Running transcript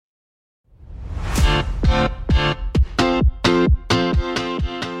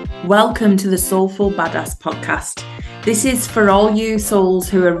Welcome to the Soulful Badass podcast. This is for all you souls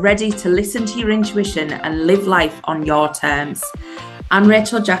who are ready to listen to your intuition and live life on your terms. I'm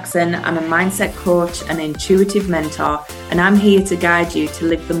Rachel Jackson. I'm a mindset coach and intuitive mentor, and I'm here to guide you to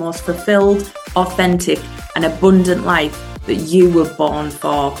live the most fulfilled, authentic, and abundant life that you were born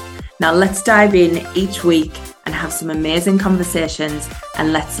for. Now let's dive in each week and have some amazing conversations,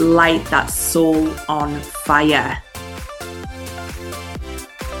 and let's light that soul on fire.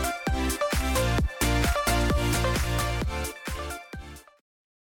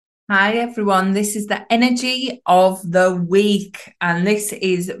 Hi everyone, this is the energy of the week, and this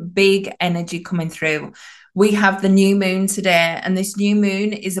is big energy coming through. We have the new moon today, and this new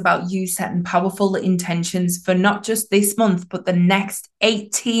moon is about you setting powerful intentions for not just this month, but the next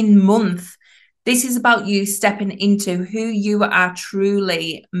 18 months. This is about you stepping into who you are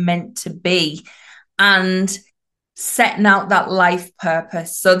truly meant to be and setting out that life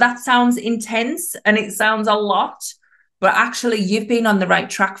purpose. So that sounds intense and it sounds a lot. But actually, you've been on the right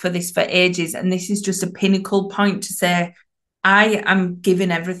track for this for ages. And this is just a pinnacle point to say, I am giving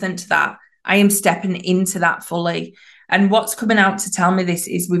everything to that. I am stepping into that fully. And what's coming out to tell me this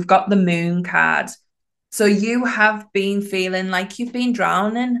is we've got the moon card. So you have been feeling like you've been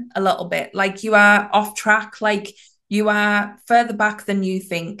drowning a little bit, like you are off track, like you are further back than you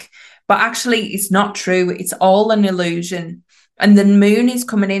think. But actually, it's not true. It's all an illusion. And the moon is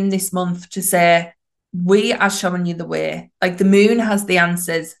coming in this month to say, we are showing you the way. Like the moon has the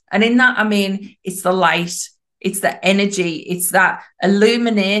answers. And in that, I mean, it's the light, it's the energy, it's that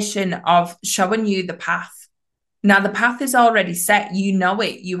illumination of showing you the path. Now, the path is already set. You know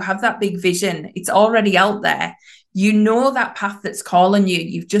it. You have that big vision. It's already out there. You know that path that's calling you.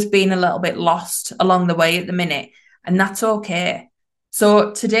 You've just been a little bit lost along the way at the minute, and that's okay.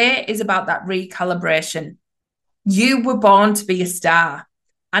 So today is about that recalibration. You were born to be a star.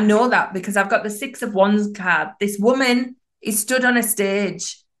 I know that because I've got the 6 of Wands card. This woman is stood on a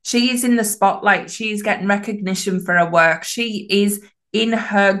stage. She is in the spotlight. She's getting recognition for her work. She is in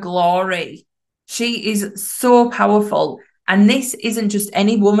her glory. She is so powerful. And this isn't just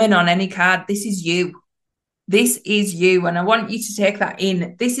any woman on any card. This is you. This is you. And I want you to take that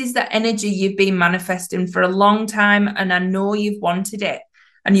in. This is the energy you've been manifesting for a long time. And I know you've wanted it.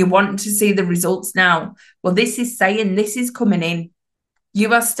 And you want to see the results now. Well, this is saying this is coming in.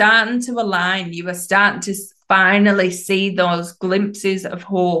 You are starting to align. You are starting to finally see those glimpses of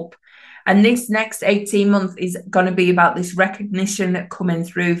hope. And this next 18 months is going to be about this recognition coming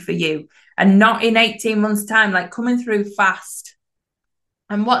through for you. And not in 18 months' time, like coming through fast.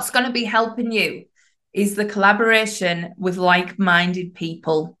 And what's going to be helping you is the collaboration with like-minded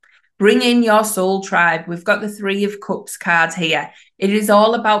people. Bring in your soul tribe. We've got the 3 of Cups card here. It is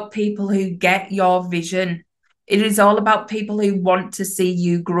all about people who get your vision. It is all about people who want to see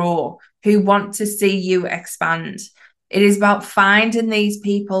you grow, who want to see you expand. It is about finding these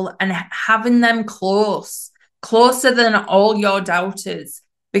people and having them closer than all your doubters,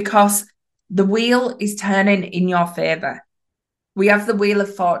 because the wheel is turning in your favor. We have the Wheel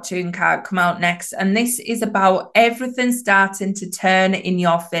of Fortune card come out next, and this is about everything starting to turn in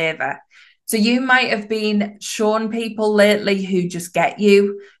your favor. So you might have been shown people lately who just get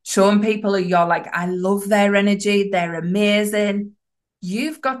you, shown people who you're like, I love their energy, they're amazing.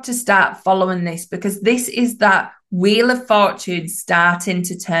 You've got to start following this, because this is that Wheel of Fortune starting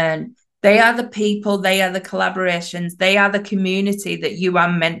to turn. They are the people, they are the collaborations, they are the community that you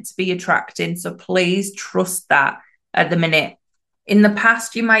are meant to be attracting. So please trust that at the minute. In the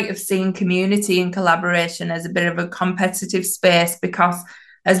past, you might have seen community and collaboration as a bit of a competitive space, because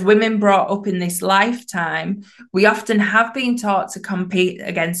as women brought up in this lifetime, we often have been taught to compete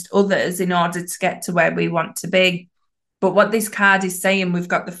against others in order to get to where we want to be. But what this card is saying, we've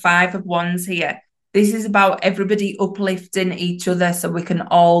got the 5 of Wands here. This is about everybody uplifting each other so we can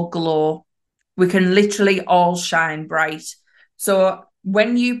all glow. We can literally all shine bright. So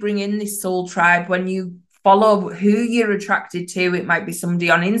when you bring in this soul tribe, when you follow who you're attracted to, it might be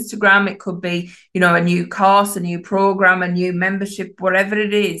somebody on Instagram, it could be, a new course, a new program, a new membership, whatever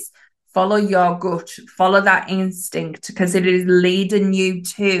it is. Follow your gut, follow that instinct, because it is leading you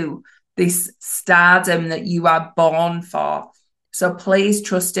to this stardom that you are born for. So please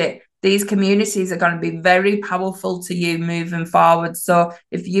trust it. These communities are going to be very powerful to you moving forward. So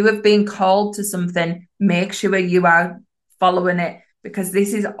if you have been called to something, make sure you are following it, because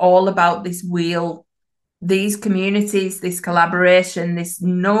this is all about this wheel. These communities, this collaboration, this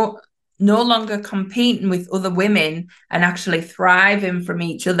no longer competing with other women and actually thriving from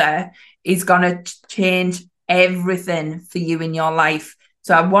each other is going to change everything for you in your life.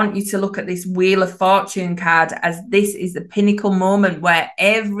 So I want you to look at this Wheel of Fortune card as this is the pinnacle moment where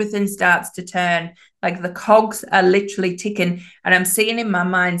everything starts to turn. Like the cogs are literally ticking. And I'm seeing in my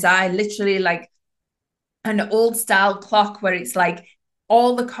mind's eye, literally like an old style clock where it's like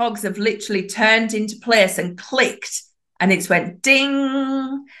all the cogs have literally turned into place and clicked and it's went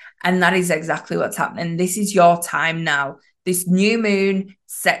ding. And that is exactly what's happening. This is your time now. This new moon,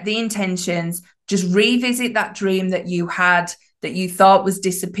 set the intentions, just revisit that dream that you had that you thought was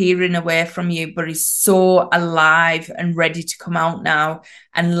disappearing away from you, but is so alive and ready to come out now,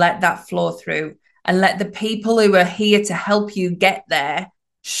 and let that flow through. And let the people who are here to help you get there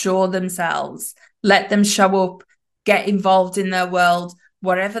show themselves. Let them show up, get involved in their world.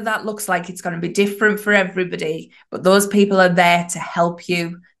 Whatever that looks like, it's going to be different for everybody. But those people are there to help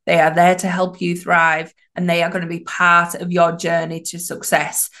you. They are there to help you thrive. And they are going to be part of your journey to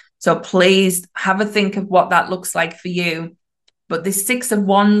success. So please have a think of what that looks like for you. But this Six of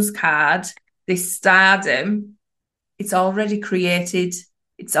Wands card, this stardom, it's already created.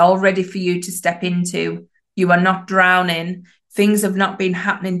 It's all ready for you to step into. You are not drowning. Things have not been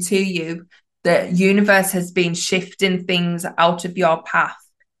happening to you. The universe has been shifting things out of your path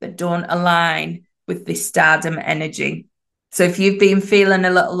that don't align with this stardom energy. So if you've been feeling a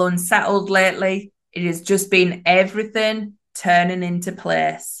little unsettled lately, it has just been everything turning into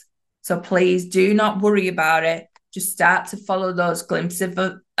place. So please do not worry about it. Just start to follow those glimpses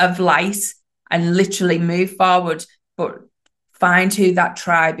of light and literally move forward. But find who that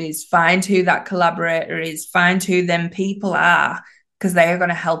tribe is, find who that collaborator is, find who them people are, because they are going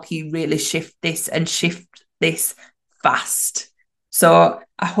to help you really shift this and shift this fast. So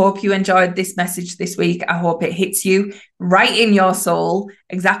I hope you enjoyed this message this week. I hope it hits you right in your soul,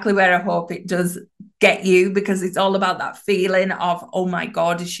 exactly where I hope it does get you, because it's all about that feeling of, oh my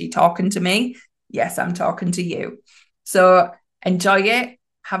God, is she talking to me? Yes, I'm talking to you. So enjoy it.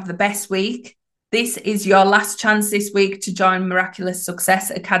 Have the best week. This is your last chance this week to join Miraculous Success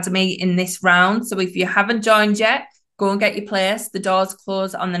Academy in this round. So if you haven't joined yet, go and get your place. The doors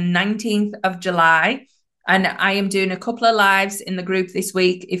close on the 19th of July. And I am doing a couple of lives in the group this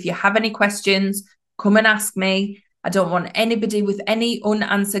week. If you have any questions, come and ask me. I don't want anybody with any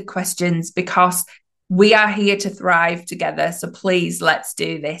unanswered questions, because we are here to thrive together. So please, let's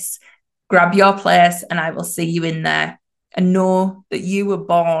do this. Grab your place and I will see you in there. And know that you were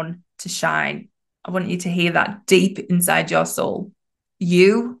born to shine. I want you to hear that deep inside your soul.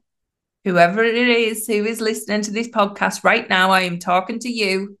 You, whoever it is who is listening to this podcast right now, I am talking to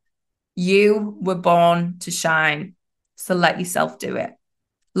you. You were born to shine. So let yourself do it.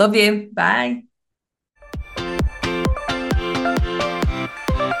 Love you. Bye.